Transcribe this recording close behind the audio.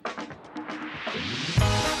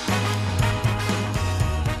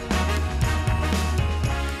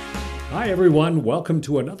Hi, everyone. Welcome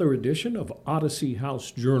to another edition of Odyssey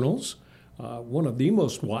House Journals, one of the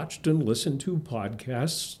most watched and listened to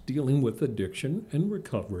podcasts dealing with addiction and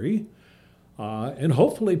recovery, and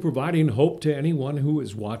hopefully providing hope to anyone who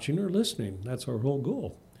is watching or listening. That's our whole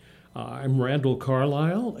goal. I'm Randall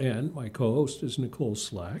Carlisle, and my co-host is Nicole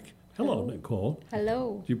Slack. Hello, Nicole.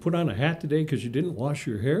 Hello. Did you put on a hat today because you didn't wash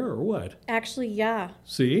your hair or what? Actually, yeah.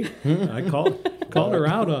 See? I called her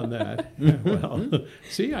out on that. Well,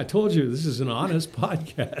 see, I told you this is an honest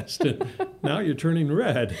podcast, and now you're turning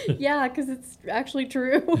red. Yeah, because it's actually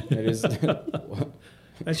true. It is.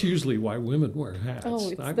 That's usually why women wear hats. Oh,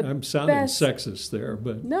 it's I'm sounding best. sexist there,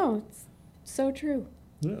 but No, it's so true.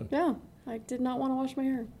 yeah. Yeah, I did not want to wash my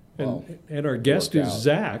hair. Well, And our guest is worked out.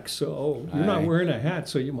 Zach, so you're not I- wearing a hat,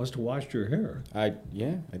 so you must have washed your hair. I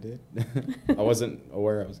did. I wasn't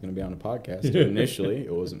aware I was going to be on a podcast initially.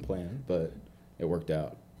 It wasn't planned, but it worked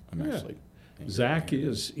out. I'm Yeah. actually. Zach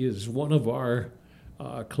is one of our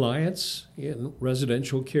clients in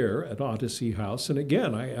residential care at Odyssey House. And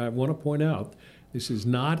again, I want to point out, this is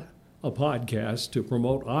not a podcast to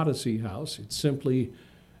promote Odyssey House. It's simply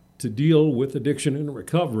to deal with addiction and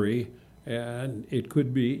recovery. And you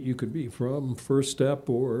could be from First Step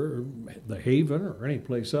or the Haven or any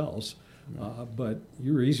place else. But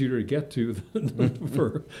you're easier to get to than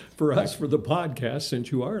for us for the podcast,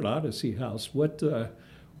 since you are at Odyssey House. What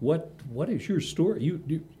is your story?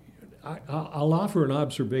 I'll offer an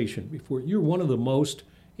observation before. You're one of the most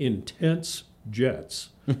intense Jets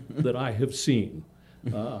that I have seen,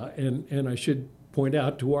 and I should point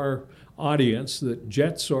out to our audience that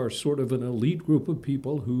Jets are sort of an elite group of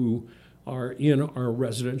people who are in our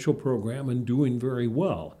residential program and doing very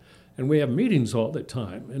well. And we have meetings all the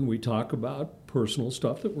time, and we talk about personal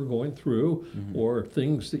stuff that we're going through or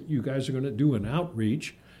things that you guys are going to do in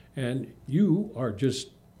outreach. And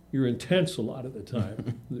you're intense a lot of the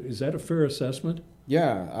time. Is that a fair assessment?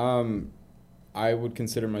 Yeah. I would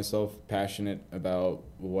consider myself passionate about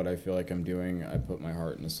what I feel like I'm doing. I put my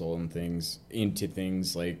heart and soul into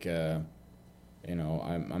things like, I'm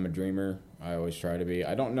a dreamer. I always try to be.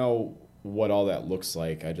 I don't know what all that looks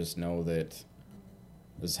like. I just know that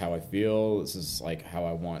this is how I feel. This is like how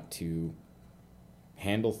I want to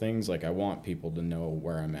handle things. Like, I want people to know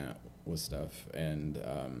where I'm at with stuff. And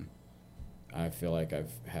I feel like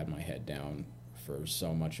I've had my head down for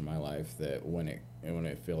so much of my life that when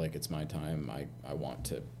I feel like it's my time, I want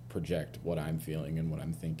to project what I'm feeling and what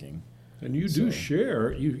I'm thinking. And you do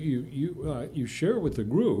share. You share with the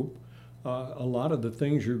group a lot of the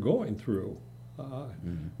things you're going through,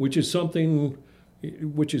 which is something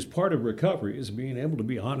which is part of recovery, is being able to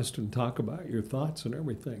be honest and talk about your thoughts and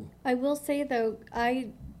everything. I will say, though, I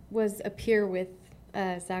was a peer with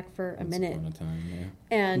Zach for a minute. Once upon a time, yeah.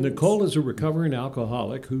 And Nicole is a recovering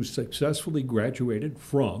alcoholic who successfully graduated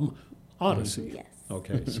from Odyssey. Yes.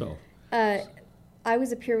 Okay, so. I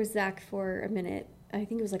was a peer with Zach for a minute. I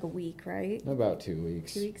think it was like a week, right? About 2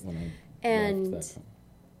 weeks. 2 weeks. When I And left that.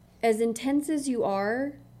 as intense as you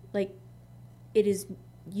are, like,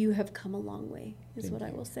 you have come a long way, is Thank what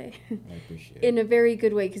I you. will say. I appreciate it. In a very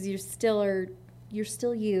good way, because you're still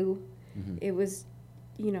you. Mhm. It was,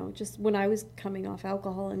 just when I was coming off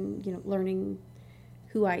alcohol and, learning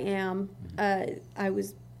who I am, I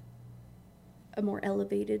was a more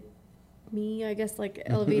elevated me, I guess, like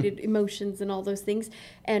elevated emotions and all those things.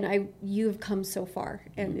 And you have come so far,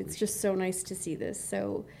 and it's just so nice to see this.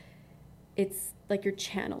 So it's like you're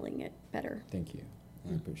channeling it better. Thank you.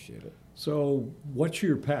 I appreciate it. So, what's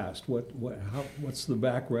your past? What's the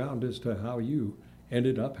background as to how you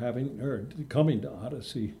ended up coming to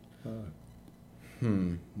Odyssey?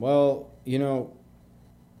 Well,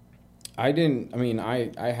 I didn't. I mean,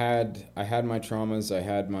 I had my traumas. I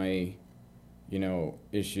had my,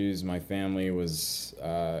 issues. My family was,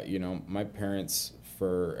 my parents,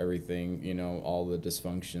 for everything. All the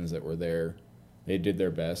dysfunctions that were there, they did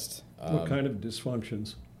their best. What kind of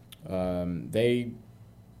dysfunctions?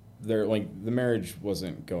 They're like, the marriage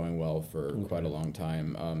wasn't going well for quite a long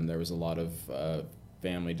time. There was a lot of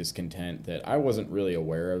family discontent that I wasn't really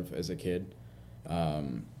aware of as a kid. I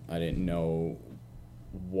didn't know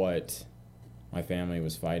what my family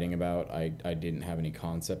was fighting about. I didn't have any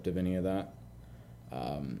concept of any of that.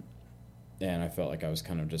 And I felt like I was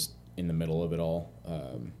kind of just in the middle of it all.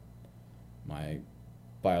 My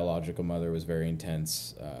biological mother was very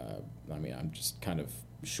intense. I'm just kind of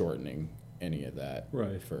shortening any of that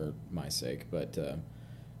for my sake. But,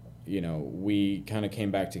 we kind of came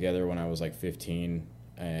back together when I was like 15,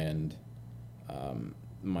 and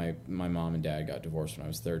my mom and dad got divorced when I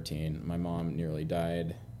was 13. My mom nearly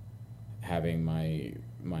died having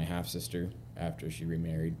my half sister after she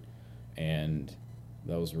remarried, and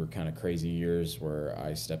those were kind of crazy years where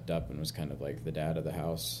I stepped up and was kind of like the dad of the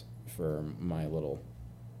house for my little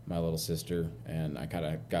sister, and I kind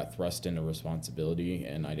of got thrust into responsibility,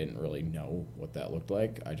 and I didn't really know what that looked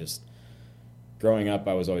like. Growing up,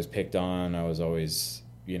 I was always picked on. I was always,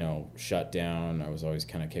 shut down. I was always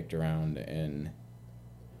kind of kicked around, and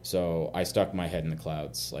so I stuck my head in the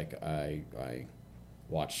clouds. Like I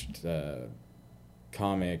watched I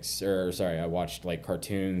watched like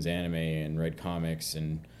cartoons, anime, and read comics,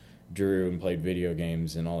 and drew and played video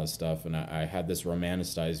games and all this stuff. And I had this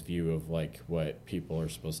romanticized view of like what people are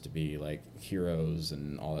supposed to be, like heroes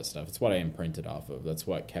and all that stuff. It's what I imprinted off of. That's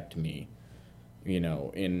what kept me,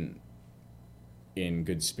 in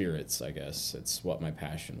good spirits, I guess. It's what my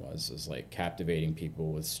passion was, is like captivating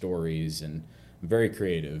people with stories. And I'm very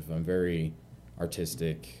creative. I'm very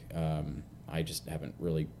artistic. I just haven't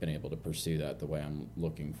really been able to pursue that the way I'm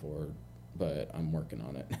looking for, but I'm working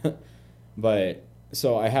on it. But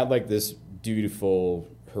so I had like this dutiful,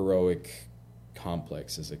 heroic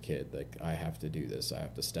complex as a kid. Like, I have to do this. I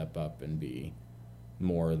have to step up and be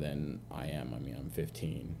more than I am. I mean, I'm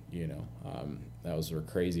 15, those were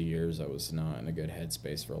crazy years. I was not in a good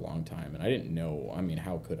headspace for a long time, and I didn't know,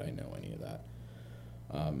 how could I know any of that?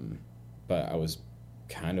 But I was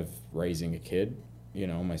kind of raising a kid,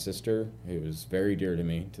 my sister, who was very dear to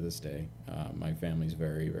me to this day. My family's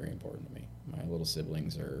very, very important to me. My little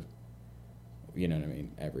siblings are,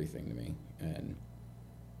 everything to me. And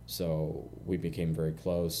so we became very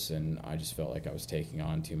close, and I just felt like I was taking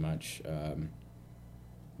on too much.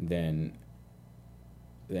 Then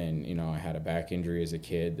I had a back injury as a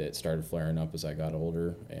kid that started flaring up as I got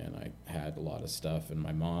older, and I had a lot of stuff, and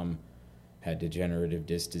my mom had degenerative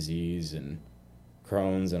disc disease and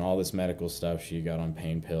Crohn's and all this medical stuff. She got on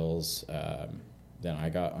pain pills. Then I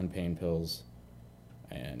got on pain pills,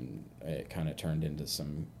 and it kind of turned into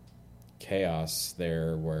some chaos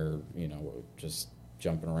there where, just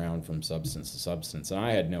jumping around from substance to substance. And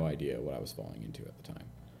I had no idea what I was falling into at the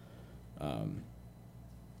time.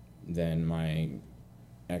 Then my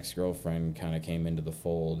ex-girlfriend kind of came into the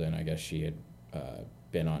fold, and I guess she had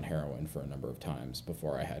been on heroin for a number of times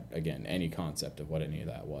before I had, again, any concept of what any of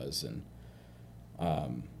that was. And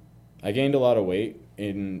I gained a lot of weight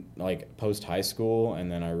in like post high school,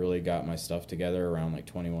 and then I really got my stuff together around like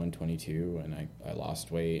 21, 22, and I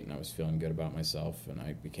lost weight, and I was feeling good about myself, and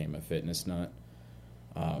I became a fitness nut,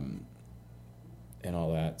 and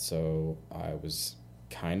all that. So I was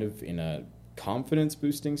kind of in a confidence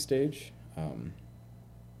boosting stage.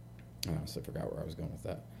 So I forgot where I was going with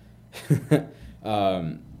that.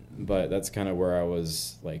 But that's kind of where I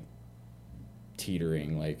was like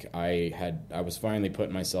teetering. Like I was finally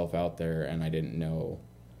putting myself out there, and I didn't know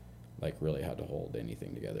like really how to hold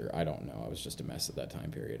anything together. I don't know. I was just a mess at that time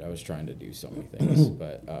period. I was trying to do so many things,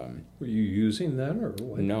 but were you using that or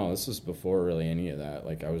what? No, this was before really any of that.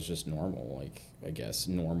 Like I was just normal. Like I guess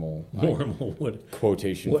normal. What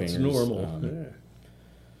quotation what's fingers. Normal? Yeah.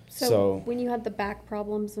 So when you had the back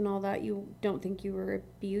problems and all that, you don't think you were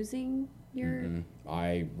abusing your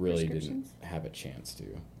I really didn't have a chance to.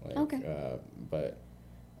 Like, okay. But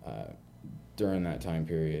during that time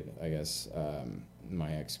period, I guess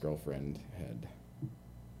my ex-girlfriend had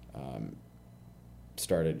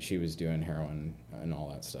started, she was doing heroin and all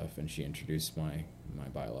that stuff, and she introduced my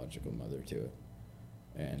biological mother to it.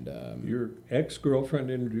 And your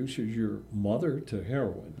ex-girlfriend introduces your mother to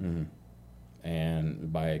heroin. Mm-hmm.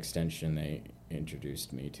 And by extension, they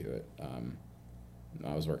introduced me to it.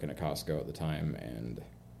 I was working at Costco at the time, and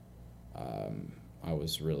I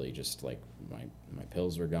was really just like, my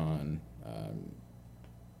pills were gone.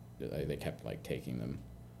 They kept like taking them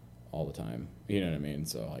all the time. You know what I mean?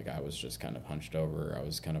 So like I was just kind of hunched over. I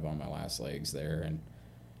was kind of on my last legs there, and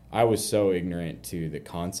I was so ignorant to the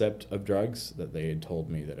concept of drugs that they had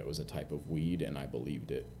told me that it was a type of weed, and I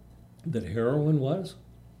believed it. That heroin was?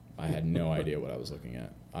 I had no idea what I was looking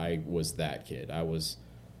at. I was that kid. I was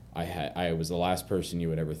the last person you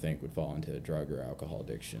would ever think would fall into a drug or alcohol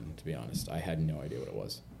addiction, to be honest. I had no idea what it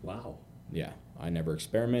was. Wow. Yeah. I never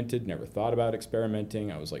experimented, never thought about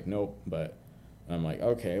experimenting. I was like, nope. But I'm like,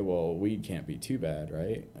 okay, well, weed can't be too bad,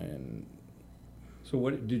 right? And so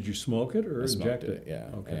what, did you smoke it or inject it? Yeah.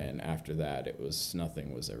 Okay. And after that,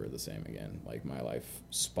 nothing was ever the same again. Like my life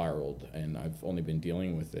spiraled, and I've only been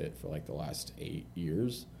dealing with it for like the last 8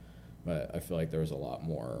 years. But I feel like there was a lot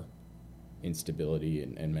more instability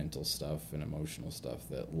and mental stuff and emotional stuff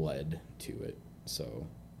that led to it. So,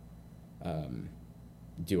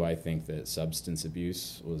 do I think that substance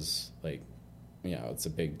abuse was like, it's a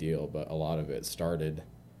big deal, but a lot of it started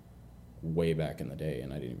way back in the day,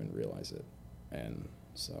 and I didn't even realize it. And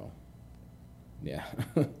so, yeah.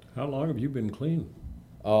 How long have you been clean?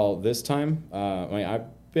 Oh, this time, I mean, I've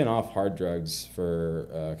been off hard drugs for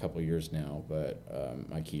a couple of years now, but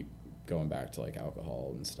I keep going back to like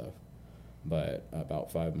alcohol and stuff. But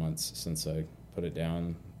about 5 months since I put it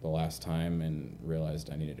down the last time and realized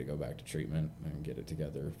I needed to go back to treatment and get it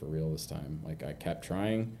together for real this time. Like, I kept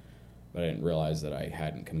trying, but I didn't realize that I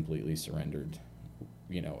hadn't completely surrendered,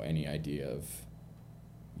 any idea of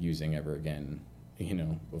using ever again.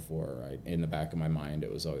 Before, in the back of my mind,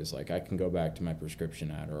 it was always like, I can go back to my prescription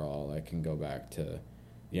Adderall. I can go back to,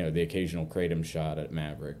 the occasional kratom shot at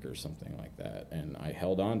Maverick or something like that. And I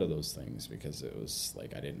held on to those things because it was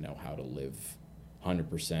like I didn't know how to live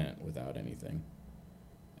 100% without anything.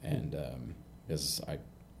 And because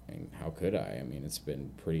how could I? I mean, it's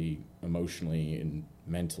been pretty emotionally and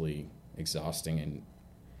mentally exhausting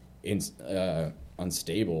and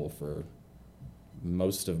unstable for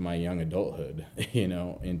most of my young adulthood,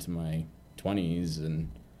 into my 20s,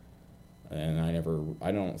 and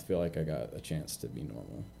I don't feel like I got a chance to be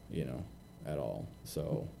normal, at all.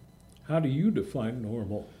 So how do you define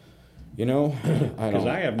normal? I don't. Because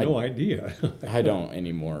I have no idea. I don't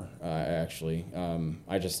anymore, actually.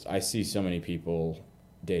 I see so many people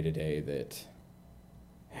day to day that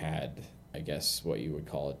had, I guess, what you would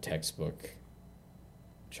call a textbook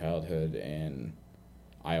childhood, and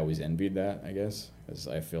I always envied that, I guess, because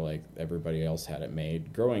I feel like everybody else had it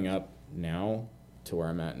made. Growing up now to where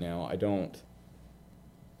I'm at now, I don't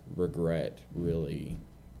regret really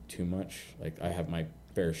too much. Like, I have my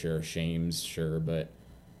fair share of shames, sure, but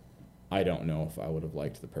I don't know if I would have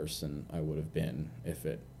liked the person I would have been if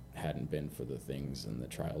it hadn't been for the things and the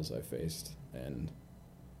trials I faced and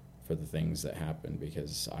for the things that happened,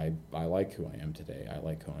 because I like who I am today. I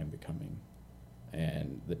like who I'm becoming.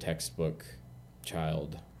 And the textbook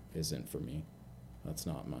child isn't for me. That's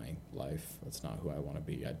not my life. That's not who I want to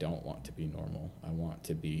be. I don't want to be normal. I want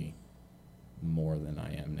to be more than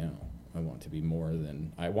I am now. I want to be more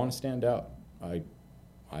than, I want to stand out.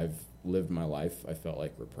 I've lived my life, I felt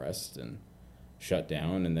like, repressed and shut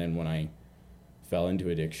down, and then when I fell into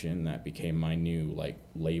addiction, that became my new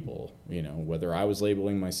label, whether I was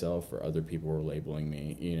labeling myself or other people were labeling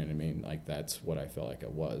me, you know what I mean? Like, that's what I felt like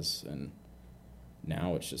it was. And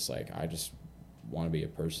now it's just like, I just want to be a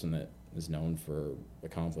person that is known for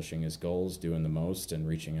accomplishing his goals, doing the most, and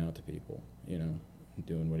reaching out to people,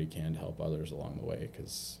 doing what he can to help others along the way,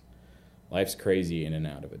 because life's crazy in and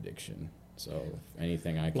out of addiction. So if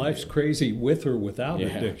anything I can Life's crazy with or without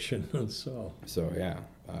addiction. So yeah.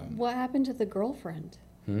 What happened to the girlfriend?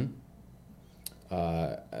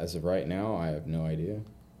 As of right now, I have no idea.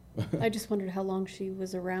 I just wondered how long she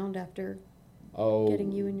was around after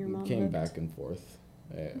getting you and your mom came hooked. back and forth.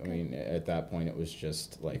 I mean, at that point, it was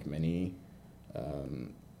just like many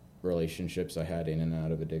relationships I had in and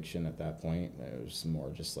out of addiction at that point. It was more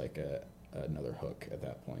just like another hook at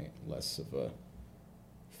that point, less of a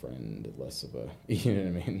friend, less of a, you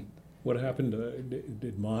know what I mean? what happened?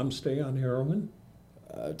 Did Mom stay on heroin?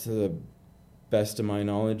 To the best of my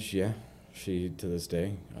knowledge, yeah. She, to this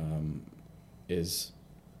day, is,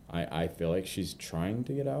 I feel like she's trying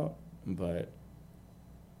to get out, but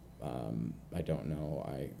I don't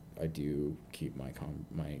know. I do keep my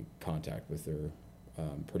contact with her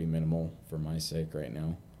pretty minimal for my sake right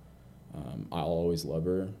now. I'll always love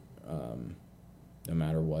her, no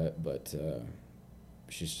matter what, but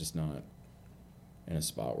she's just not in a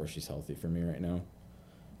spot where she's healthy for me right now.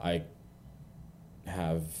 I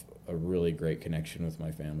have a really great connection with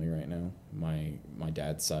my family right now, my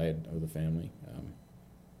dad's side of the family,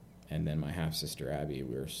 and then my half-sister Abby.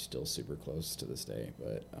 We're still super close to this day,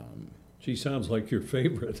 but She sounds like your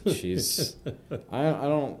favorite. she's I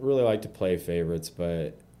don't really like to play favorites,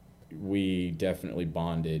 but we definitely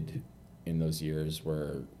bonded in those years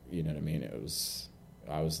where, you know what I mean,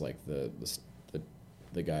 I was like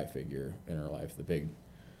the guy figure in her life, the big,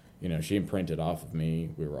 she imprinted off of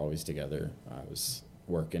me. We were always together. I was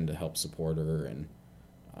working to help support her, and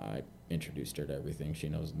I introduced her to everything she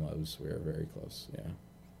knows and loves. We were very close, yeah.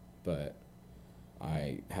 But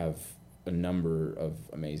I have a number of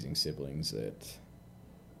amazing siblings that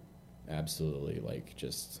absolutely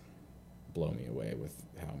just blow me away with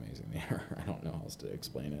how amazing they are. I don't know how else to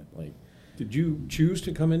explain it. Did you choose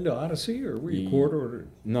to come into Odyssey, or were you court ordered?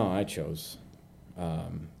 No, I chose.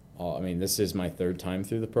 This is my third time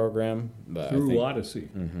through the program, but Through Odyssey.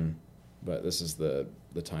 Mm-hmm. But this is the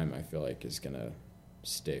time I feel like is gonna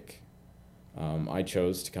stick. I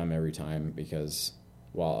chose to come every time because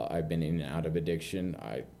while I've been in and out of addiction,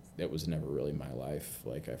 it was never really my life.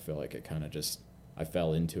 I feel like it kind of just, I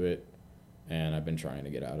fell into it, and I've been trying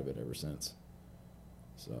to get out of it ever since.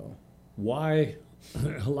 So Why?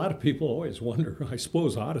 A lot of people always wonder, I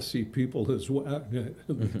suppose Odyssey people as well,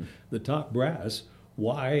 the top brass,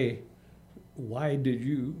 why did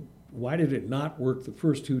it not work the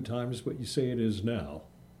first 2 times, but you say it is now?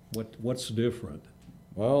 What's different?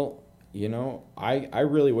 Well, I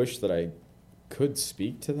really wish that I could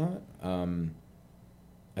speak to that.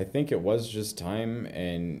 I think it was just time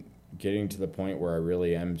and getting to the point where I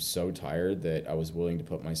really am so tired that I was willing to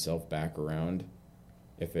put myself back around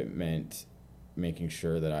if it meant making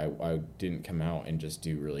sure that I didn't come out and just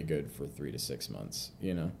do really good for 3 to 6 months,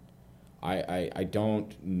 I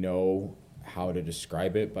don't know how to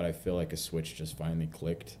describe it, but I feel like a switch just finally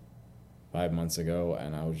clicked 5 months ago,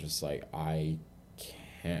 and I was just like, I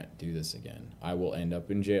can't do this again. I will end up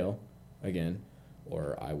in jail again,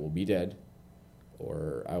 or I will be dead,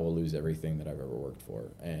 or I will lose everything that I've ever worked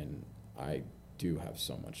for, and I do have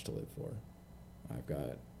so much to live for. I've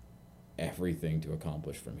got everything to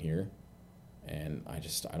accomplish from here, and I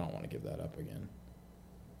don't want to give that up again.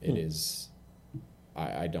 It is,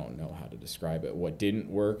 I don't know how to describe it. What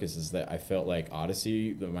didn't work is that I felt like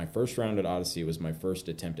Odyssey, my first round at Odyssey was my first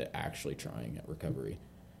attempt at actually trying at recovery.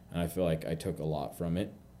 And I feel like I took a lot from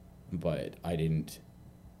it, but I didn't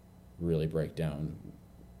really break down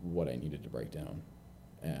what I needed to break down.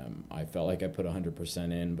 I felt like I put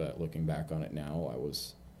 100% in, but looking back on it now, I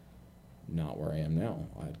was not where I am now.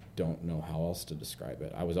 I don't know how else to describe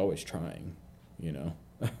it. I was always trying,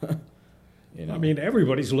 I mean,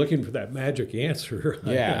 everybody's looking for that magic answer.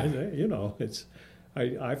 Yeah.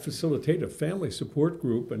 I facilitate a family support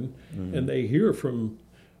group, and they hear from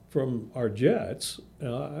our jets,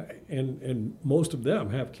 and most of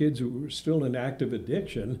them have kids who are still in active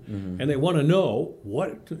addiction, and they want to know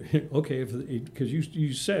because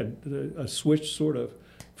you said a switch sort of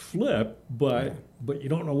flip, but you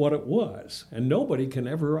don't know what it was, and nobody can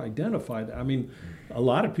ever identify that. I mean, a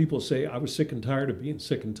lot of people say I was sick and tired of being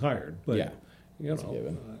sick and tired, but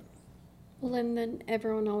well, and then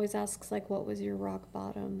everyone always asks, like, what was your rock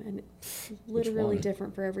bottom? And it's literally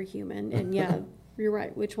different for every human. And yeah, you're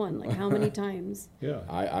right. Which one? Like, how many times? Yeah.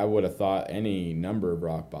 I would have thought any number of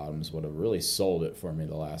rock bottoms would have really sold it for me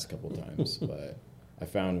the last couple times, but I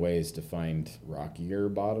found ways to find rockier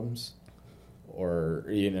bottoms. Or,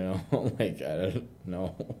 like, I don't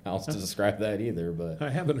know how else to describe that either, but... I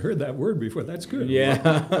haven't heard that word before. That's good.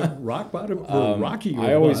 Yeah. Rock bottom or rocky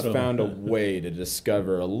I always bottom? found a way to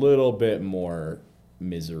discover a little bit more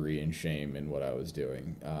misery and shame in what I was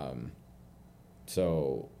doing.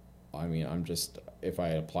 So, I mean, if I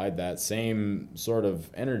applied that same sort of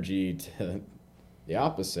energy to the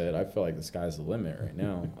opposite, I feel like the sky's the limit right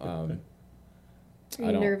now. Are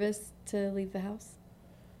you nervous to leave the house?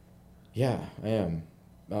 Yeah, I am.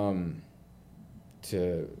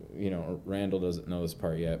 Randall doesn't know this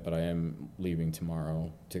part yet, but I am leaving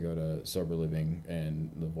tomorrow to go to Sober Living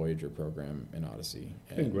and the Voyager program in Odyssey.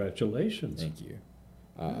 Congratulations. Thank you.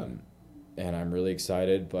 And I'm really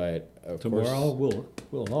excited, but tomorrow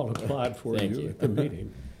we'll all applaud for you at the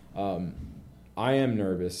meeting. I am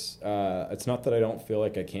nervous. It's not that I don't feel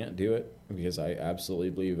like I can't do it, because I absolutely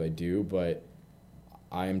believe I do, but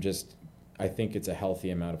I think it's a healthy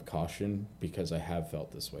amount of caution, because I have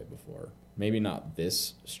felt this way before. Maybe not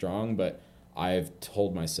this strong, but I've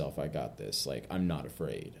told myself I got this. Like, I'm not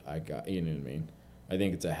afraid. You know what I mean? I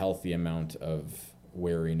think it's a healthy amount of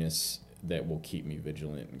wariness that will keep me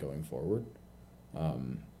vigilant going forward.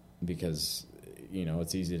 Because,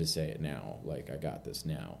 it's easy to say it now, like, I got this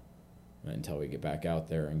now. Until we get back out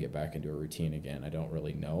there and get back into a routine again, I don't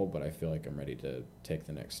really know, but I feel like I'm ready to take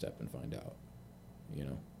the next step and find out,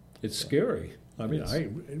 It's scary. I mean,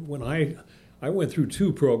 when I went through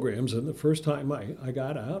 2 programs, and the first time I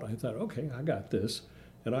got out, I thought, okay, I got this.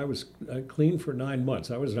 And I was clean for 9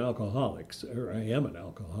 months. I was an alcoholic, or I am an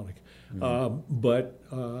alcoholic. But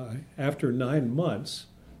after 9 months,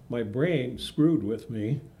 my brain screwed with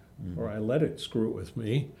me, or I let it screw with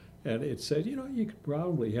me, and it said, you could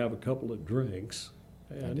probably have a couple of drinks.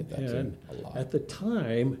 And, I did that too, a lot. At the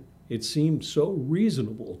time, it seemed so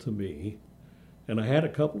reasonable to me. And I had a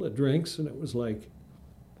couple of drinks, and it was like,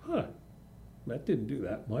 that didn't do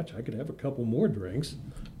that much. I could have a couple more drinks.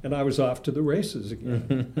 And I was off to the races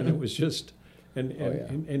again. And it was just,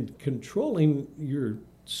 and controlling your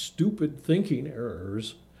stupid thinking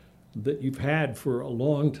errors that you've had for a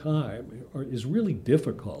long time is really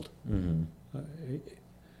difficult.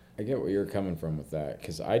 I get where you're coming from with that,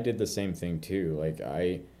 because I did the same thing too. Like,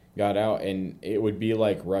 I got out, and it would be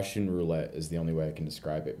like Russian roulette is the only way I can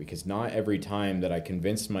describe it, because not every time that I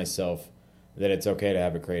convinced myself that it's okay to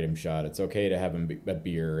have a kratom shot, it's okay to have a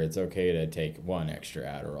beer, it's okay to take 1 extra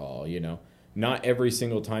Adderall, not every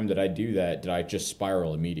single time that I do that did I just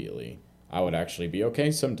spiral immediately. I would actually be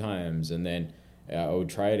okay sometimes, and then I would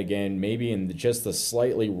try it again, maybe in just the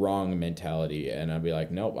slightly wrong mentality, and I'd be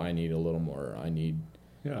like, nope, I need a little more. I didn't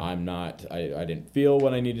feel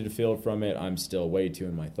what I needed to feel from it. I'm still way too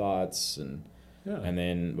in my thoughts, and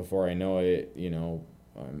then before I know it,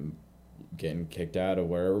 I'm getting kicked out of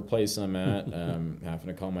wherever place I'm at, having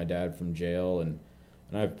to call my dad from jail, and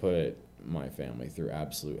I've put my family through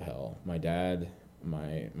absolute hell. My dad,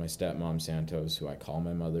 my stepmom Santos, who I call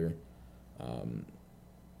my mother,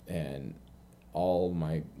 and all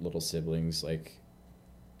my little siblings, like,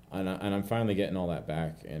 and I'm finally getting all that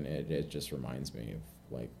back, and it just reminds me of,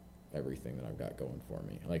 like, everything that I've got going for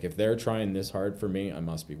me. Like, if they're trying this hard for me, I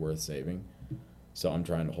must be worth saving. So I'm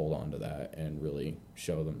trying to hold on to that and really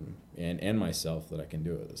show them and myself that I can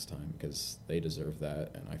do it this time, because they deserve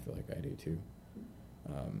that, and I feel like I do too.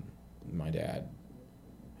 My dad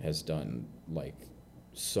has done, like,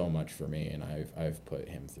 so much for me, and I've put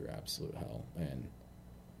him through absolute hell. And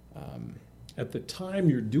at the time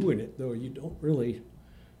you're doing it, though, you don't really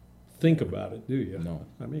think about it, do you? No.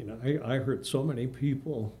 I mean, I hurt so many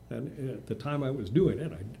people, and at the time I was doing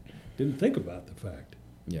it, I didn't think about the fact.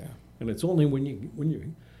 Yeah. And it's only when you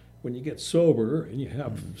get sober and you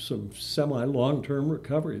have some semi long-term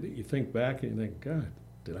recovery that you think back and you think, God,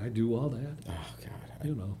 did I do all that? Oh God,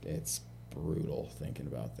 it's brutal thinking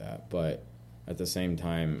about that. But at the same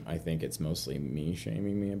time, I think it's mostly me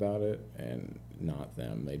shaming me about it, and not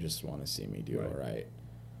them. They just want to see me do all right.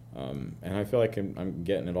 And I feel like I'm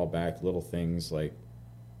getting it all back. Little things like,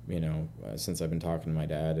 since I've been talking to my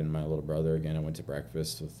dad and my little brother again, I went to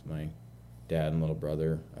breakfast with my dad and little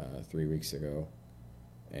brother 3 weeks ago,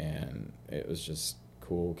 and it was just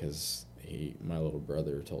cool because my little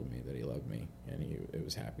brother told me that he loved me, and he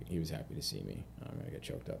was happy to see me. I'm gonna get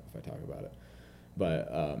choked up if I talk about it,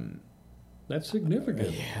 but that's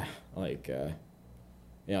significant. Like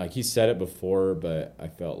he said it before, but I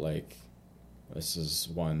felt like this is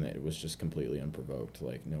one that was just completely unprovoked.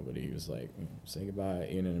 Like, nobody was like, say goodbye,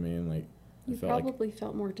 you know what I mean? Like, you probably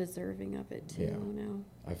felt more deserving of it too.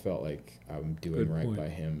 I felt like I'm doing right by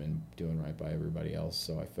him and doing right by everybody else,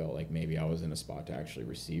 so I felt like maybe I was in a spot to actually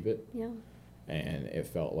receive it. And it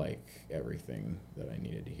felt like everything that I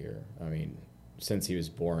needed to hear. I mean, since he was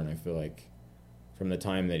born, I feel like from the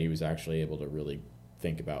time that he was actually able to really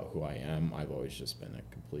think about who I am, I've always just been a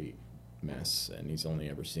complete mess, and he's only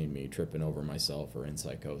ever seen me tripping over myself or in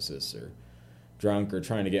psychosis or drunk or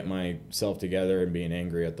trying to get myself together and being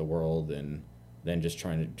angry at the world, and then just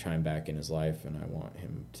trying to chime back in his life. And I want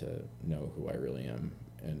him to know who I really am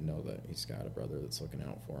and know that he's got a brother that's looking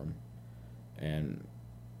out for him. And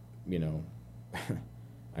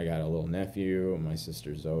I got a little nephew, my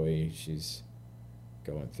sister Zoe, she's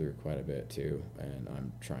going through quite a bit too, and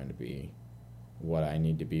I'm trying to be what I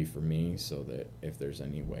need to be for me, so that if there's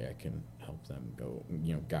any way I can help them go,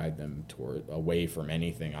 guide them away from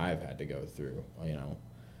anything I've had to go through,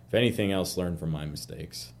 if anything else, learn from my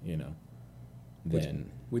mistakes,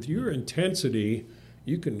 then with your intensity,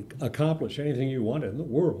 you can accomplish anything you want in the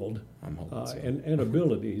world. I'm hoping so. and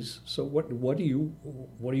abilities. So what do you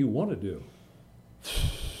want to do?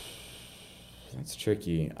 That's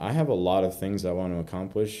tricky. I have a lot of things I want to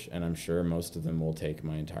accomplish, and I'm sure most of them will take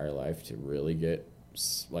my entire life to really get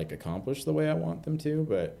accomplished the way I want them to.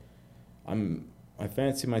 But I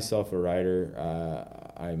fancy myself a writer.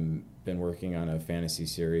 I've been working on a fantasy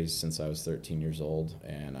series since I was 13 years old,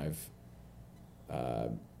 and I've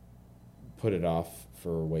put it off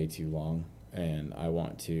for way too long. And I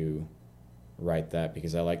want to write that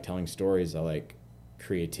because I like telling stories. I like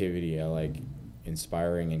creativity. I like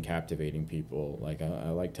inspiring and captivating people. Like, I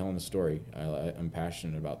like telling a story. I'm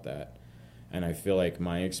passionate about that, and I feel like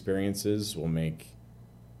my experiences will make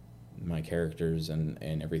my characters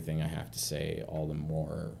and everything I have to say all the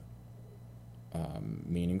more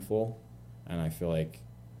meaningful. And I feel like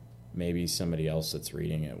maybe somebody else that's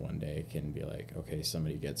reading it one day can be like, okay,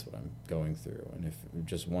 somebody gets what I'm going through. And if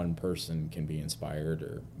just one person can be inspired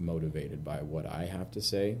or motivated by what I have to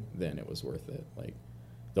say, then it was worth it. Like,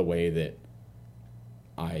 the way that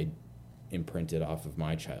I imprinted off of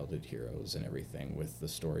my childhood heroes and everything with the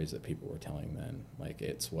stories that people were telling then. Like,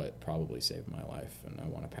 it's what probably saved my life, and I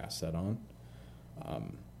want to pass that on.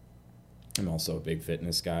 I'm also a big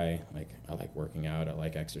fitness guy. Like, I like working out. I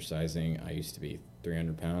like exercising. I used to be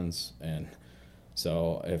 300 pounds, and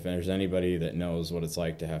so if there's anybody that knows what it's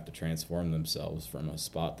like to have to transform themselves from a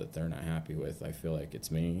spot that they're not happy with, I feel like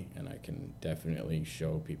it's me, and I can definitely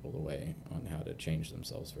show people the way on how to change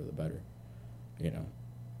themselves for the better,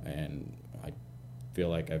 and I feel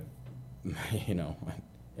like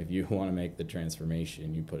If you want to make the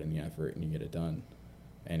transformation, you put in the effort and you get it done.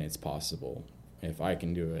 And it's possible. If I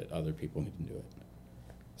can do it, other people can do it.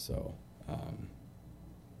 So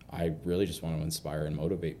I really just want to inspire and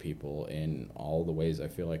motivate people in all the ways I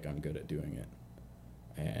feel like I'm good at doing it.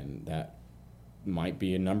 And that might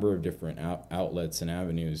be a number of different outlets and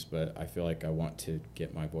avenues, but I feel like I want to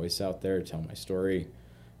get my voice out there, tell my story,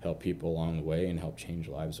 help people along the way, and help change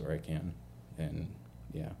lives where I can. And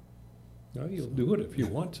yeah. No, you'll do it if you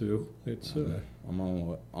want to. It's I'm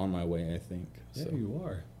on my way, I think. Yeah, So. you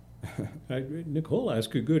are. Nicole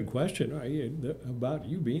asked a good question about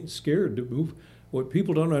you being scared to move. What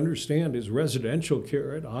people don't understand is residential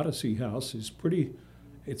care at Odyssey House is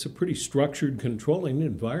it's a pretty structured, controlling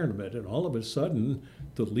environment, and all of a sudden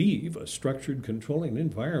to leave a structured, controlling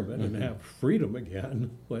environment and have freedom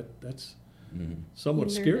again, that's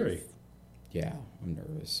somewhat scary. Yeah, I'm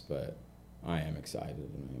nervous, but I am excited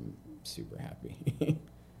and I'm super happy.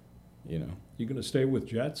 You know. You going to stay with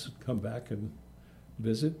Jets, come back and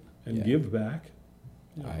visit and give back?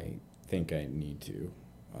 Yeah. I think I need to.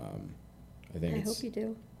 I hope you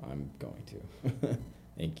do. I'm going to.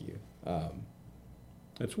 Thank you.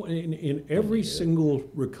 That's why in every single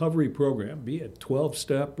recovery program, be it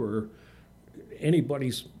 12-step or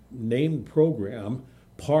anybody's named program,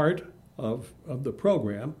 part of the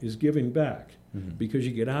program is giving back, because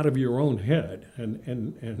you get out of your own head,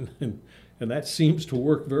 and that seems to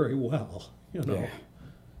work very well. You know. Yeah.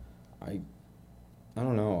 I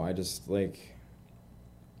don't know. I just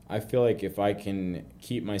I feel like if I can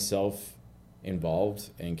keep myself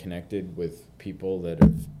involved and connected with people that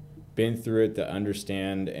have been through it, that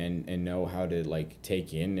understand and know how to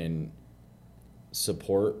take in and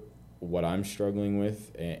support what I'm struggling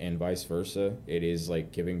with, and vice versa. It is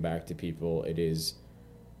giving back to people. It is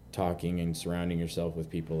talking and surrounding yourself with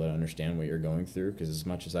people that understand what you're going through, because as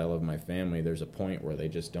much as I love my family, there's a point where they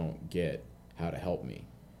just don't get how to help me.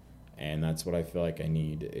 And that's what I feel like I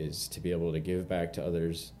need, is to be able to give back to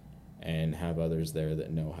others and have others there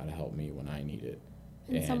that know how to help me when I need it.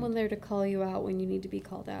 And someone there to call you out when you need to be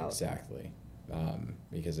called out. Exactly.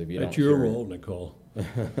 Because if you That's don't your role, Nicole.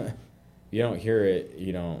 you don't hear it,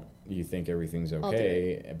 you think everything's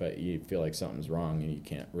okay, but you feel like something's wrong and you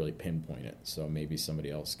can't really pinpoint it. So maybe somebody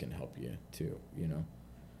else can help you too,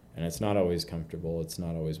 And it's not always comfortable. It's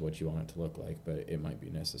not always what you want it to look like, but it might be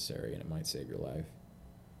necessary and it might save your life.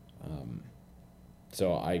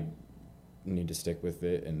 So I need to stick with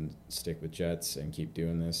it and stick with Jets and keep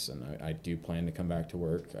doing this. And I do plan to come back to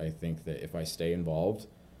work. I think that if I stay involved,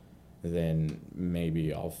 then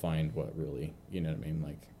maybe I'll find what really, you know what I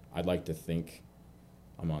mean? I'd like to think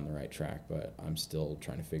I'm on the right track, but I'm still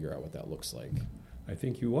trying to figure out what that looks like. I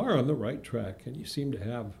think you are on the right track, and you seem to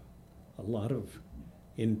have a lot of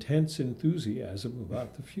intense enthusiasm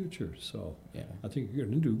about the future. So yeah. I think you're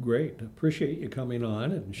going to do great. I appreciate you coming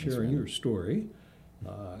on and sharing your story.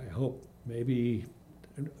 I hope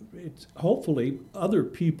hopefully other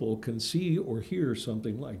people can see or hear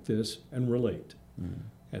something like this and relate,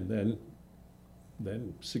 and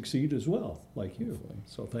then succeed as well, like you. Hopefully.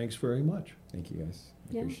 So thanks very much. Thank you, guys.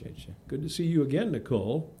 I appreciate you. Good to see you again,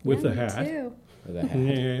 Nicole, with the hat. Too. With a hat.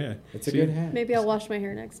 Yeah. It's a good hat. Maybe I'll wash my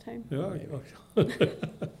hair next time. Yeah.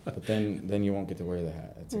 But then you won't get to wear the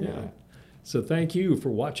hat. It's a good hat. So thank you for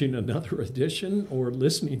watching another edition or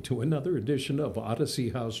listening to another edition of Odyssey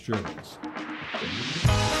House Journals.